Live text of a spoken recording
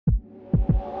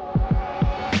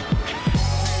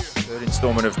Third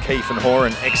instalment of Keith and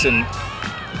Horan. Exon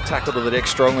tackled to the deck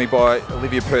strongly by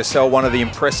Olivia Purcell, one of the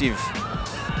impressive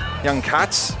young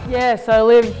Cats. Yeah, so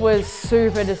Liv was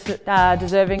super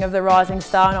deserving of the Rising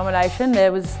Star nomination.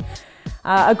 There was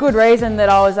a good reason that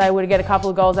I was able to get a couple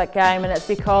of goals that game, and it's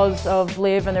because of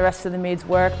Liv and the rest of the mid's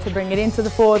work to bring it into the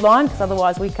forward line, because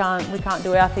otherwise we can't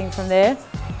do our thing from there.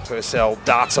 Purcell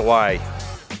darts away.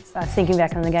 Thinking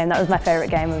back on the game, that was my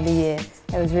favourite game of the year.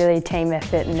 It was really a team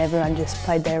effort and everyone just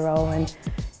played their role, and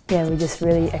yeah, we just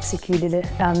really executed it,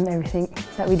 everything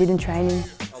that we did in training.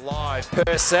 Alive,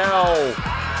 Purcell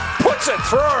puts it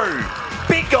through.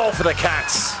 Big goal for the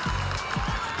Cats.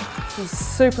 She's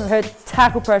super, her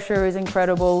tackle pressure is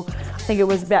incredible. I think it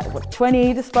was about, what,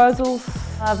 20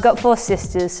 disposals? I've got 4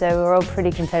 sisters, so we're all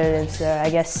pretty competitive, so I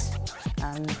guess,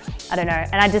 I don't know.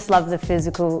 And I just love the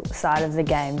physical side of the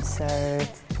game, so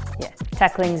yeah,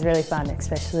 tackling is really fun,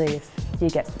 especially if you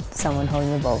get someone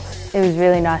holding the ball. It was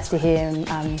really nice to hear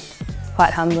and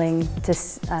quite humbling to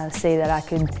see that I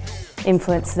could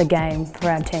influence the game for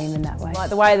our team in that way.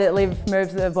 Like the way that Liv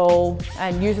moves the ball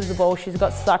and uses the ball, she's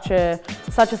got such a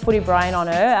footy brain on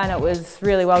her, and it was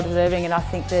really well deserving, and I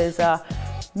think there's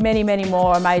many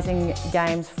more amazing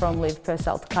games from Liv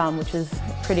Purcell to come, which is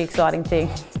a pretty exciting thing.